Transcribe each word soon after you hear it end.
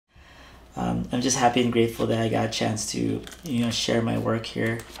I'm just happy and grateful that I got a chance to share my work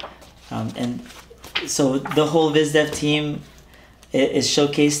here. And so the whole VizDev team is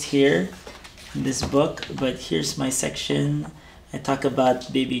showcased here in this book, but here's my section. I talk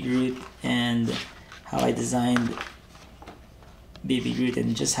about Baby Groot and how I designed Baby Groot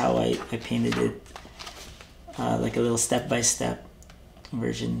and just how I painted it, like a little step-by-step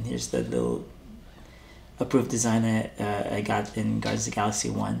version. Here's the little approved design I got in Guardians of the Galaxy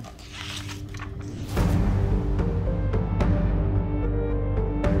 1.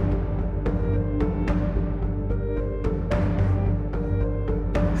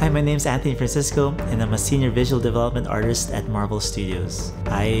 Hi, my name's Anthony Francisco, and I'm a senior visual development artist at Marvel Studios.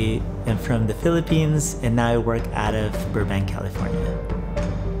 I am from the Philippines, and now I work out of Burbank, California.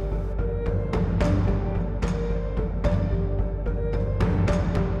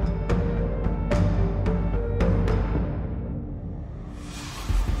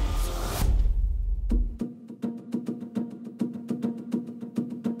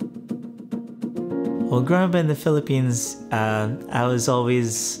 Well, growing up in the Philippines, I was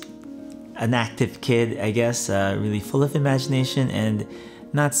always an active kid, I guess, really full of imagination and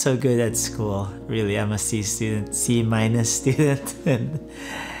not so good at school. Really, I'm a C student, C- student, and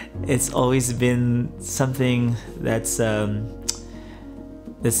it's always been something that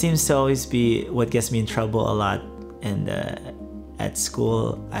seems to always be what gets me in trouble a lot. And at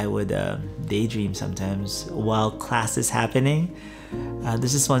school, I would daydream sometimes while class is happening.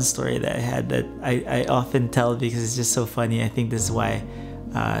 There's just one story that I had that I often tell because it's just so funny. I think this is why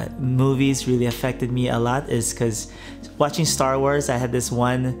movies really affected me a lot, is because watching Star Wars, I had this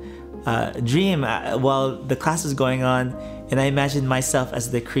one dream while the class was going on, and I imagined myself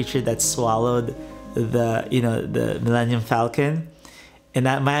as the creature that swallowed the Millennium Falcon, and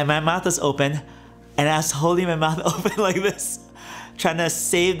my mouth was open, and I was holding my mouth open like this, trying to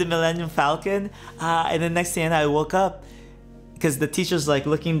save the Millennium Falcon, and the next thing I woke up, because the teacher's like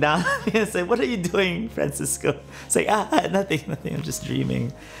looking down at me and say, "What are you doing, Francisco?" It's like, nothing, I'm just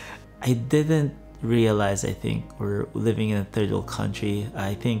dreaming. I didn't realize, I think, we're living in a third world country.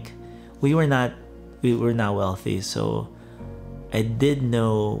 I think we were not wealthy, so I did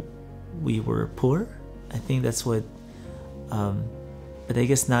know we were poor. I think that's what, but I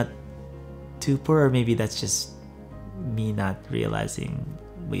guess not too poor, or maybe that's just me not realizing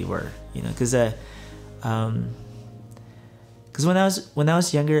we were, because because when I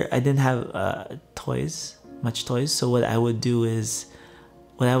was younger, I didn't have much toys. So what I would do is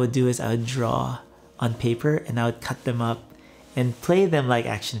I would draw on paper and I would cut them up and play them like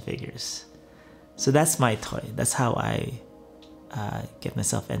action figures. So that's my toy. That's how I get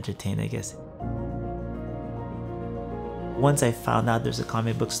myself entertained, I guess. Once I found out there's a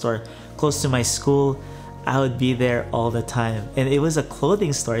comic book store close to my school, I would be there all the time. And it was a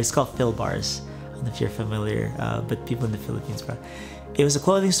clothing store. It's called Phil Bars. I don't know if you're familiar, but people in the Philippines probably. It was a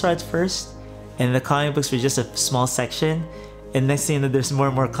clothing store at first, and the comic books were just a small section. And next thing you know, there's more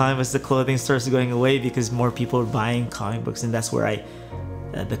and more comic books. The clothing store is going away because more people are buying comic books, and that's where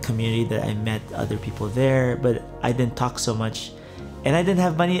the community that I met other people there. But I didn't talk so much, and I didn't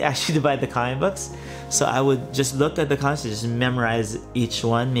have money actually to buy the comic books. So I would just look at the comics, just memorize each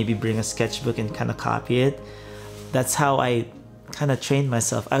one, maybe bring a sketchbook and kind of copy it. That's how I kind of trained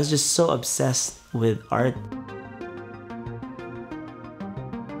myself. I was just so obsessed with art.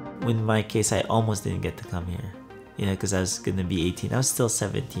 In my case, I almost didn't get to come here, because I was gonna be 18. I was still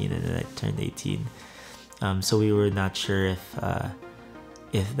 17, and then I turned 18. So we were not sure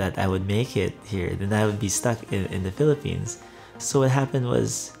if that I would make it here. Then I would be stuck in the Philippines. So what happened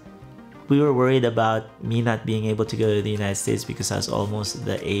was, we were worried about me not being able to go to the United States because I was almost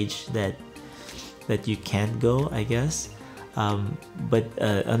the age that you can't go, I guess. But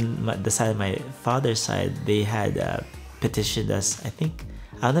on the side of my father's side, they had petitioned us, I think,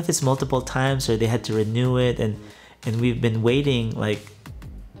 I don't know if it's multiple times or they had to renew it, and we've been waiting like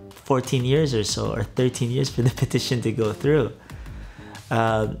 14 years or so, or 13 years for the petition to go through.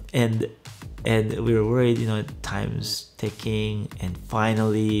 And we were worried, time's ticking, and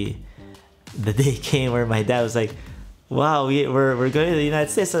finally the day came where my dad was like, "Wow, we're going to the United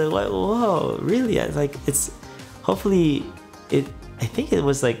States." I was like, "Whoa, really?" I was like, I think it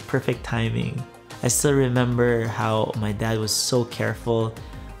was like perfect timing. I still remember how my dad was so careful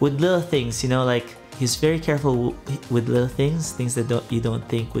with little things, like he's very careful with little things that you don't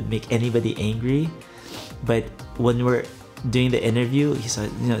think would make anybody angry. But when we're doing the interview, he said,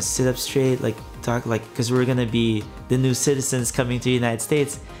 sit up straight, like talk, like, because we're gonna be the new citizens coming to the United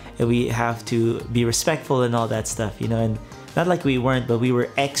States, and we have to be respectful and all that stuff, and not like we weren't, but we were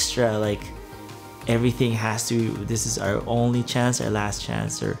extra, like everything has to, this is our only chance, our last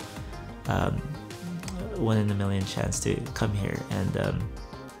chance, or one in a million chance to come here. And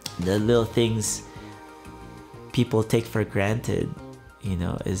the little things people take for granted, you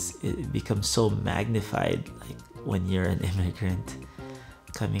know, it becomes so magnified, like when you're an immigrant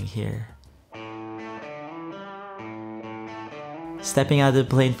coming here. Stepping out of the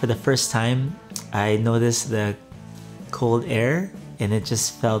plane for the first time, I noticed the cold air, and it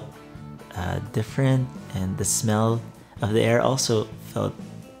just felt different, and the smell of the air also felt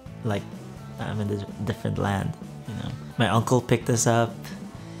like I'm in a different land, you know. My uncle picked us up,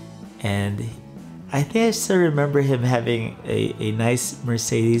 and I think I still remember him having a nice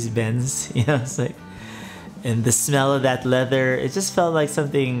Mercedes-Benz, you know. It's like, and the smell of that leather, it just felt like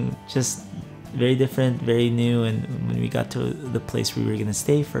something just very different, very new. And when we got to the place we were gonna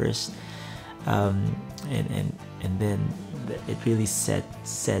stay first, and then it really set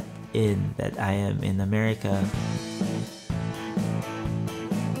in that I am in America.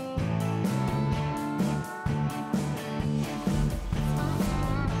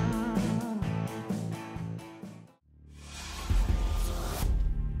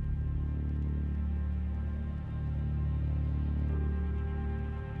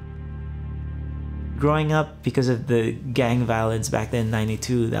 Growing up, because of the gang violence back then in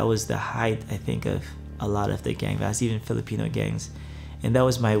 '92, that was the height, I think, of a lot of the gang violence, even Filipino gangs. And that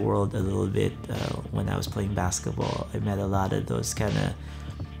was my world a little bit when I was playing basketball. I met a lot of those kind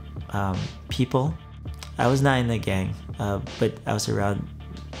of people. I was not in a gang, but I was around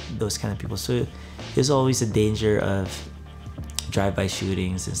those kind of people. So there's always a danger of drive-by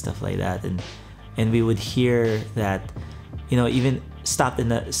shootings and stuff like that. And we would hear that, you know, even stopped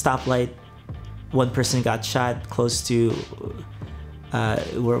in a stoplight, one person got shot close to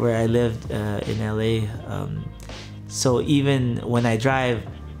where I lived in LA. So even when I drive,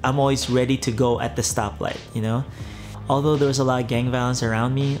 I'm always ready to go at the stoplight, you know? Although there was a lot of gang violence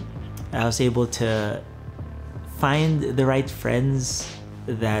around me, I was able to find the right friends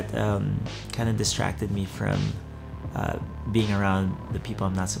that kind of distracted me from being around the people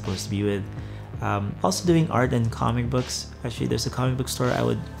I'm not supposed to be with. Also doing art and comic books. Actually, there's a comic book store I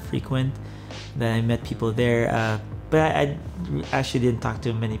would frequent. Then I met people there, but I actually didn't talk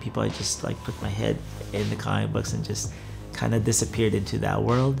to many people. I just like put my head in the comic books and just kind of disappeared into that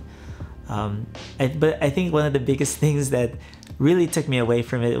world. But I think one of the biggest things that really took me away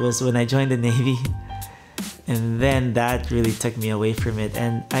from it was when I joined the Navy, and then that really took me away from it.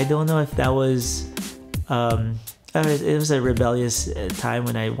 And I don't know if that was it was a rebellious time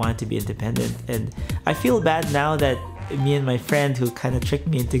when I wanted to be independent. And I feel bad now that me and my friend who kind of tricked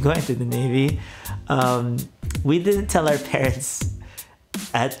me into going to the Navy, we didn't tell our parents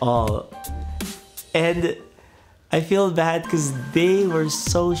at all. And I feel bad because they were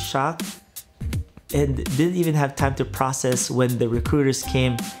so shocked and didn't even have time to process when the recruiters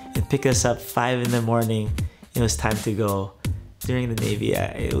came and picked us up 5 in the morning. It was time to go. During the Navy,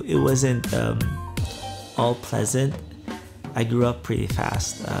 it wasn't all pleasant. I grew up pretty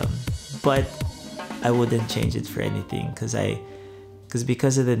fast, but I wouldn't change it for anything because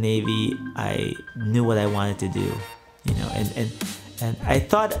of the Navy, I knew what I wanted to do, you know, and I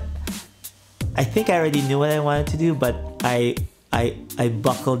think I already knew what I wanted to do, but I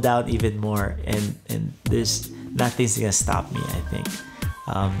buckled down even more, and there's nothing's gonna stop me, I think.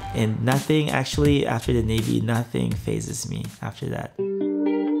 And nothing, actually, after the Navy, nothing phases me after that.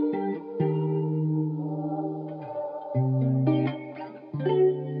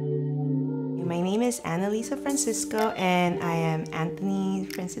 My name is Analiza Francisco, and I am Anthony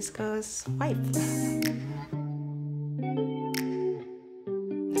Francisco's wife.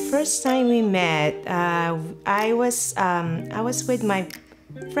 The first time we met, I was with my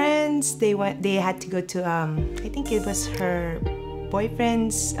friends. They had to go to I think it was her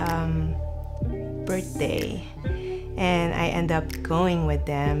boyfriend's birthday, and I ended up going with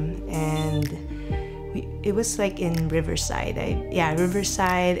them, and it was like in Riverside.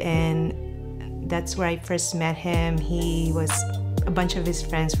 Riverside, and that's where I first met him. A bunch of his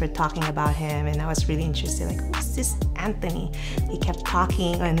friends were talking about him, and I was really interested, like, who's this Anthony? He kept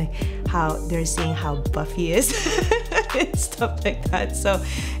talking and how they're saying how buff he is and stuff like that. So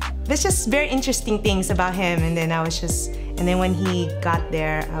there's just very interesting things about him. And then when he got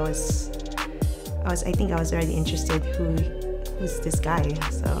there, I think I was already interested. Who's this guy?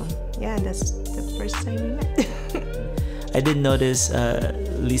 So yeah, that's the first time we met. I did notice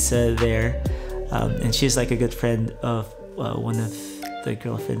Lisa there, and she's like a good friend of one of the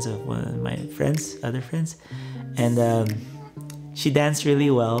girlfriends of one of my other friends, and she danced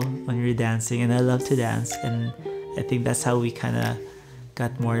really well when we were dancing, and I love to dance, and I think that's how we kind of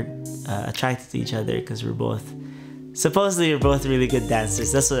got more attracted to each other, because we're both supposedly we're both really good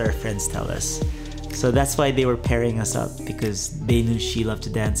dancers. That's what our friends tell us. So that's why they were pairing us up, because they knew she loved to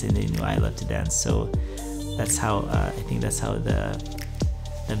dance and they knew I loved to dance. So that's how I think that's how the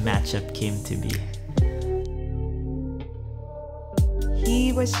matchup came to be.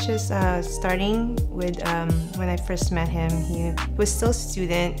 He was just starting with when I first met him. He was still a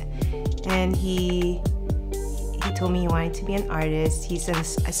student, and he told me he wanted to be an artist. He's an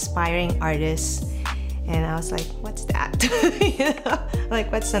aspiring artist, and I was like, "What's that?" You know?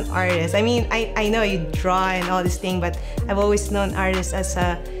 Like, what's an artist? I mean, I know you draw and all this thing, but I've always known artists as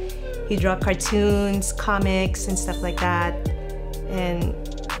he draw cartoons, comics, and stuff like that. And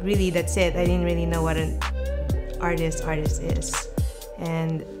really, that's it. I didn't really know what an artist is.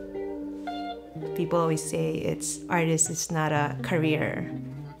 And people always say artist is not a career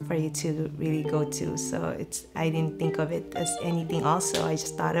for you to really go to. So I didn't think of it as anything also. I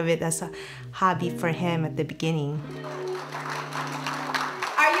just thought of it as a hobby for him at the beginning.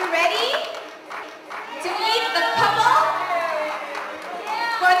 Are you ready to meet the couple?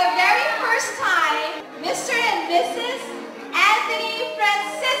 For the very first time, Mr. and Mrs. Anthony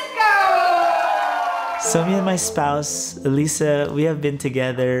Francisco! So me and my spouse, Elisa, we have been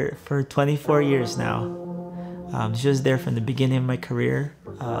together for 24 years now. She was there from the beginning of my career,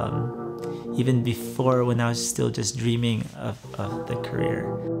 even before, when I was still just dreaming of the career.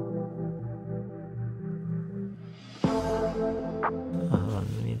 Let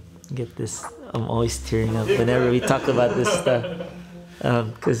me get this. I'm always tearing up whenever we talk about this stuff.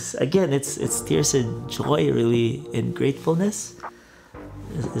 Because again, it's tears of joy, really, and gratefulness.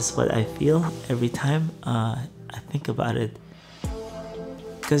 Is what I feel every time I think about it.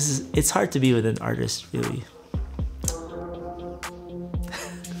 Because it's hard to be with an artist, really.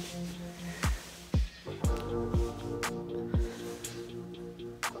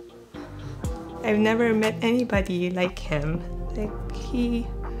 I've never met anybody like him.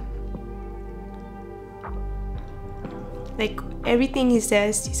 Like everything he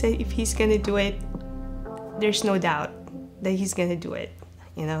says, he said if he's gonna do it, there's no doubt that he's gonna do it.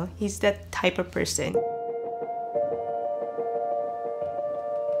 You know, he's that type of person.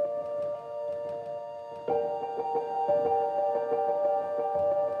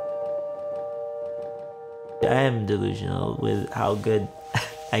 I am delusional with how good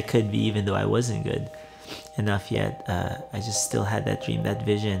I could be, even though I wasn't good enough yet. I just still had that dream, that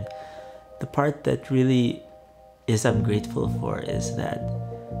vision. The part that really I'm grateful for is that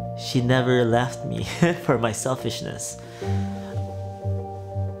she never left me for my selfishness.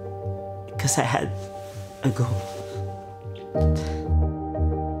 Because I had a goal.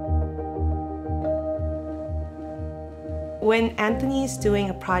 When Anthony is doing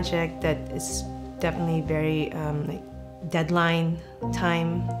a project that is definitely very like deadline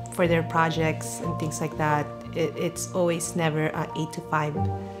time for their projects and things like that, it's always never 8 to 5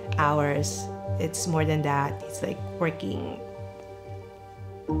 hours. It's more than that. It's like working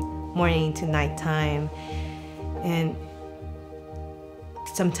morning to nighttime, and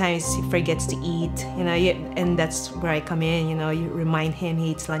sometimes he forgets to eat, you know, and that's where I come in. You know, you remind him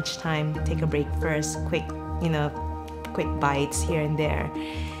he eats lunchtime, take a break first, quick bites here and there,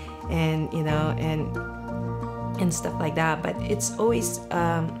 and you know, and stuff like that. But it's always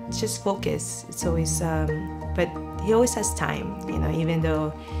it's just focus. It's always but he always has time, you know, even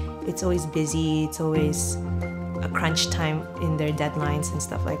though it's always busy, it's always a crunch time in their deadlines and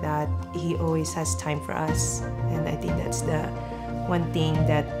stuff like that. He always has time for us, and I think that's the one thing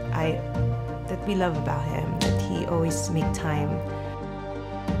that we love about him, that he always make time.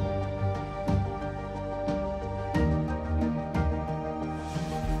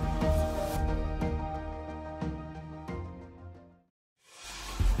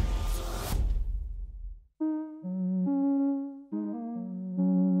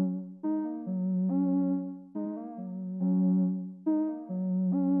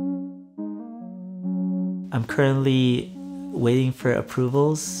 I'm currently waiting for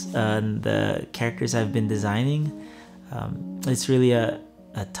approvals on the characters I've been designing. It's really a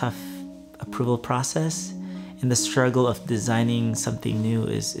tough approval process, and the struggle of designing something new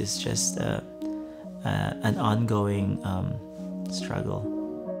is just an ongoing struggle.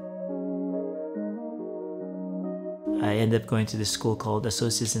 I ended up going to this school called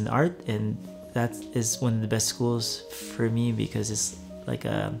Associates in Art, and that is one of the best schools for me because it's like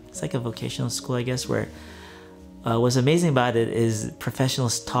a vocational school, I guess, where what's amazing about it is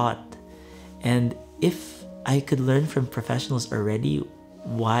professionals taught, and if I could learn from professionals already,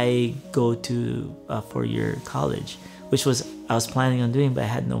 why go to a four-year college, which I was planning on doing, but I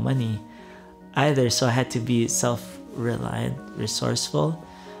had no money either, so I had to be self-reliant, resourceful,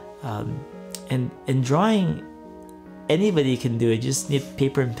 and drawing anybody can do it. You just need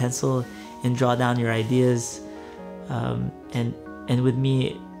paper and pencil and draw down your ideas. And with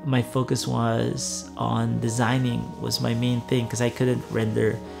me, my focus was on designing was my main thing because I couldn't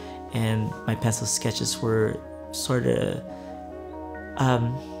render, and my pencil sketches were sort of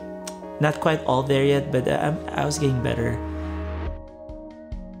not quite all there yet, but I was getting better.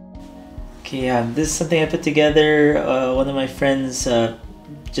 Okay, this is something I put together. One of my friends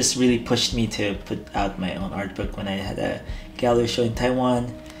just really pushed me to put out my own art book when I had a gallery show in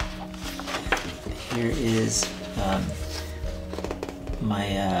Taiwan. Here is my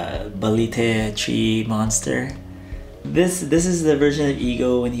Balite tree monster. This is the version of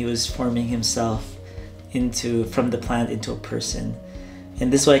Ego when he was forming himself from the plant into a person.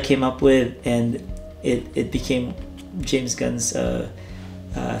 And this is what I came up with, and it became James Gunn's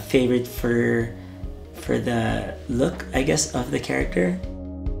favorite for the look, I guess, of the character.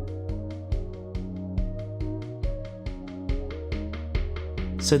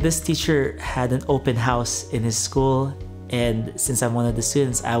 So this teacher had an open house in his school, and since I'm one of the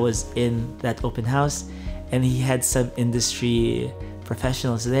students, I was in that open house, and he had some industry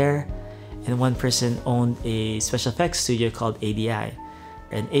professionals there, and one person owned a special effects studio called ADI.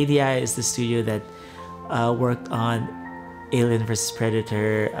 And ADI is the studio that worked on Alien vs.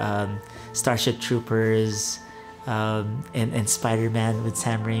 Predator, Starship Troopers, and Spider-Man with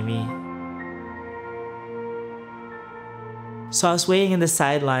Sam Raimi. So I was waiting in the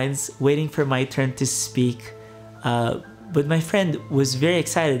sidelines, waiting for my turn to speak. But my friend was very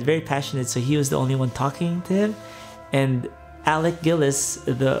excited, very passionate, so he was the only one talking to him. And Alec Gillis,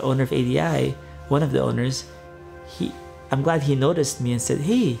 the owner of ADI, one of the owners, I'm glad he noticed me and said,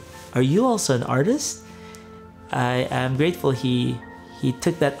 "Hey, are you also an artist?" I am grateful he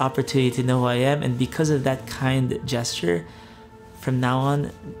took that opportunity to know who I am, and because of that kind gesture, from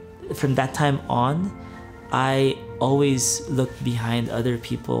that time on, I always look behind other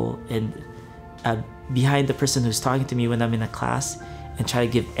people and behind the person who's talking to me when I'm in a class, and try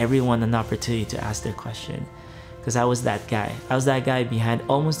to give everyone an opportunity to ask their question. Because I was that guy. I was that guy behind,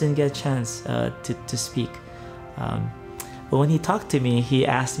 almost didn't get a chance to speak. But when he talked to me, he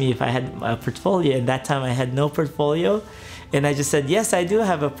asked me if I had a portfolio, and that time I had no portfolio. And I just said, yes, I do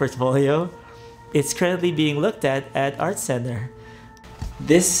have a portfolio. It's currently being looked at Art Center.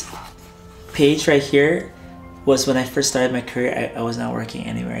 This page right here was when I first started my career. I was not working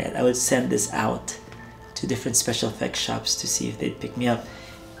anywhere yet. I would send this out to different special effects shops to see if they'd pick me up.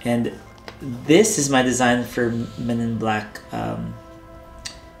 And this is my design for Men in Black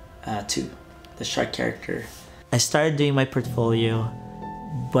 2, the shark character. I started doing my portfolio,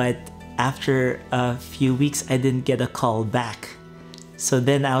 but after a few weeks, I didn't get a call back. So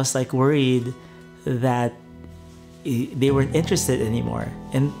then I was like worried that they weren't interested anymore.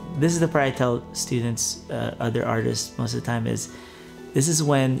 And this is the part I tell students, other artists most of the time, is this is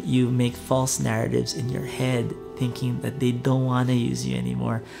when you make false narratives in your head, thinking that they don't want to use you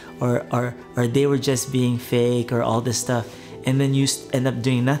anymore, or they were just being fake, or all this stuff, and then you end up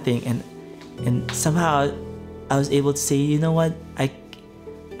doing nothing. And somehow I was able to say, you know what,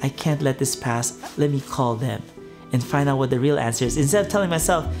 I can't let this pass. Let me call them and find out what the real answer is, instead of telling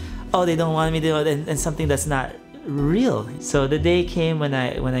myself, oh, they don't want me to, and something that's not real. So the day came when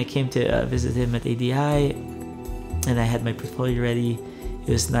I came to visit him at ADI, and I had my portfolio ready.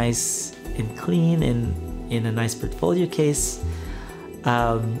 It was nice and clean and in a nice portfolio case.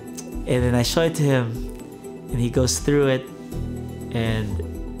 And then I show it to him, and he goes through it,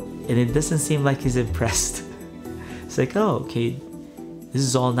 and it doesn't seem like he's impressed. It's like, oh, okay, this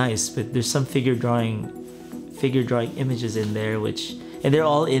is all nice, but there's some figure drawing images in there, and they're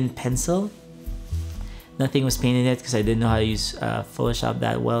all in pencil. Nothing was painted yet because I didn't know how to use Photoshop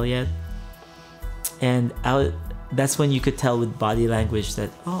that well yet. And that's when you could tell with body language that,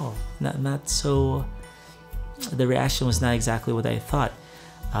 oh, not so. The reaction was not exactly what I thought.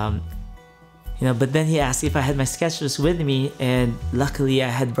 But then he asked if I had my sketchbooks with me, and luckily I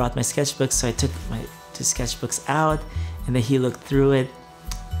had brought my sketchbooks, so I took my 2 sketchbooks out, and then he looked through it,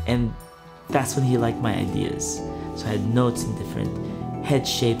 and that's when he liked my ideas. So I had notes in different head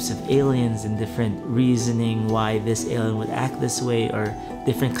shapes of aliens and different reasoning why this alien would act this way, or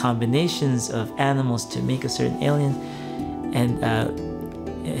different combinations of animals to make a certain alien, and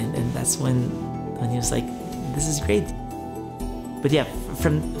that's when he was like, this is great. But yeah,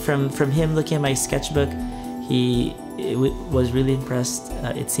 from him looking at my sketchbook, he was really impressed,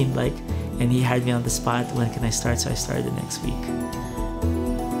 it seemed like, and he hired me on the spot. When can I start? So I started the next week.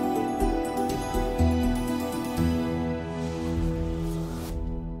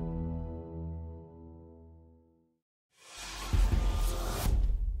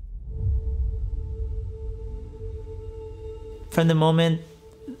 from the moment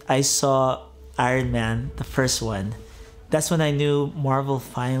I saw Iron Man, the first one, that's when I knew Marvel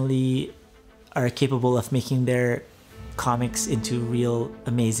finally are capable of making their comics into real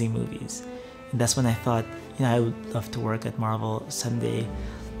amazing movies. And that's when I thought, I would love to work at Marvel someday.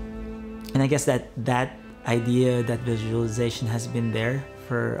 And I guess that idea, that visualization has been there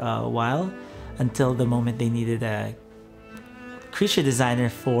for a while, until the moment they needed a creature designer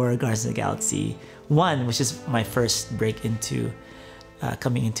for Guardians of the Galaxy 1, which is my first break into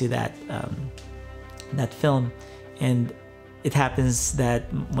coming into that film. And it happens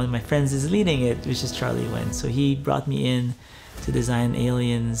that one of my friends is leading it, which is Charlie Wen. So he brought me in to design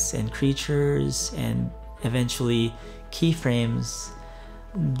aliens and creatures and eventually keyframes.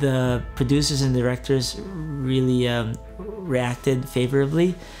 The producers and directors really reacted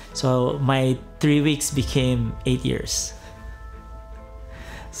favorably. So my 3 weeks became 8 years.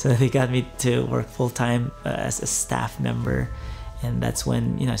 So they got me to work full-time as a staff member. And that's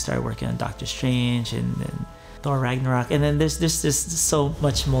when, I started working on Doctor Strange and Thor Ragnarok. And then there's just so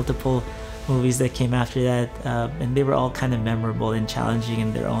much multiple movies that came after that. And they were all kind of memorable and challenging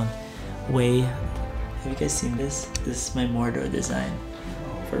in their own way. Have you guys seen this? This is my Mordor design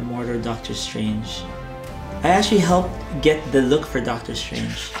for Mordor Doctor Strange. I actually helped get the look for Doctor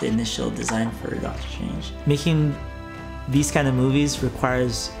Strange, the initial design for Doctor Strange. Making these kind of movies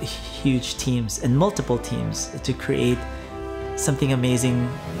requires huge teams and multiple teams to create something amazing,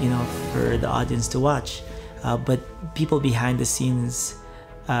 for the audience to watch. But people behind the scenes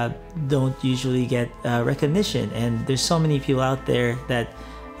don't usually get recognition, and there's so many people out there that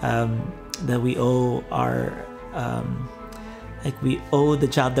we owe our we owe the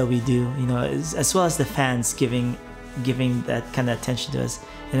job that we do, as well as the fans giving that kind of attention to us,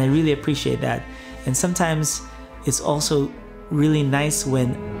 and I really appreciate that. And sometimes it's also really nice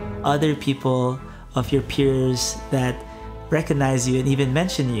when other people of your peers that recognize you and even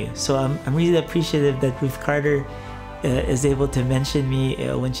mention you. So I'm really appreciative that Ruth Carter is able to mention me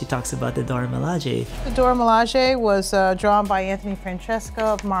when she talks about the Dora Milaje. The Dora Milaje was drawn by Anthony Francisco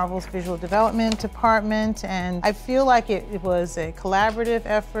of Marvel's Visual Development Department, and I feel like it was a collaborative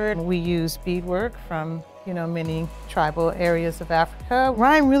effort. We used beadwork from many tribal areas of Africa.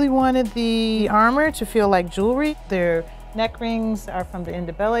 Ryan really wanted the armor to feel like jewelry. Their neck rings are from the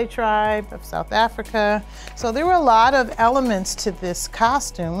Ndebele tribe of South Africa. So there were a lot of elements to this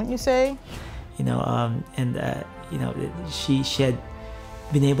costume, wouldn't you say? She had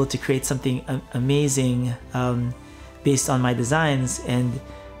been able to create something amazing based on my designs, and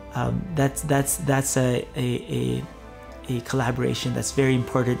that's a collaboration that's very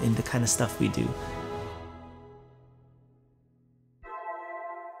important in the kind of stuff we do.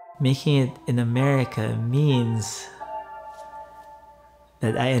 Making it in America means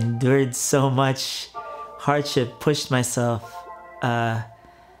that I endured so much hardship, pushed myself.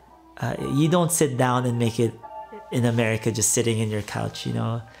 You don't sit down and make it in America just sitting in your couch,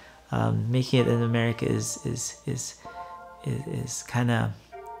 Making it in America is kind of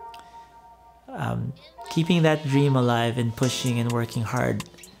keeping that dream alive and pushing and working hard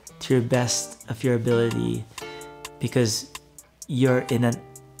to your best of your ability, because you're in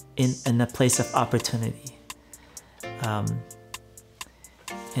a place of opportunity.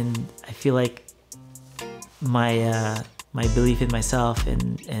 And I feel like my belief in myself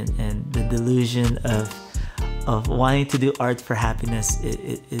and the delusion of wanting to do art for happiness,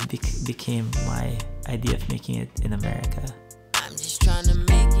 it became my idea of making it in America. I'm just trying to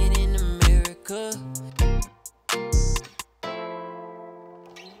make it in America.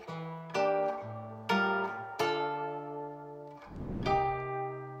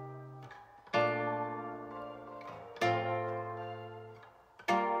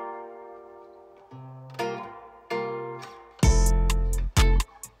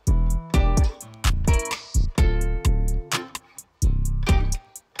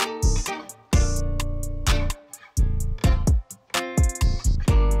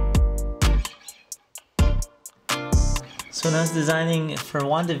 So when I was designing for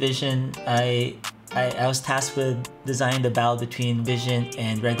WandaVision, I was tasked with designing the battle between Vision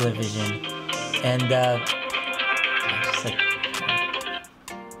and regular Vision, and just like,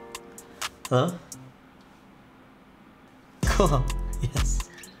 hello? Cool. Yes.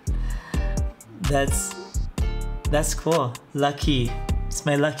 That's cool. Lucky. It's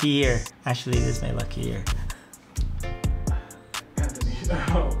my lucky year. Actually, it is my lucky year. Anthony,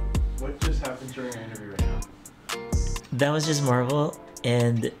 what just happened during our interview right now? That was just Marvel,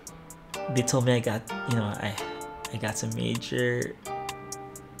 and they told me I got, I got some major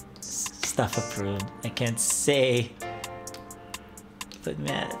stuff approved. I can't say, but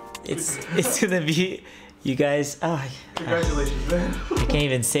man, it's gonna be You guys, Congratulations, man. I can't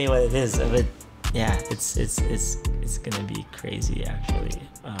even say what it is, but yeah, it's gonna be crazy actually.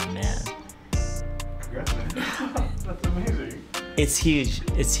 Oh man. Congrats, man. That's amazing. It's huge.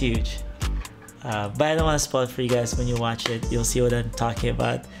 It's huge. But I don't want to spoil it for you guys. When you watch it, you'll see what I'm talking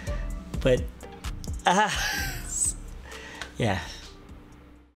about. But yeah.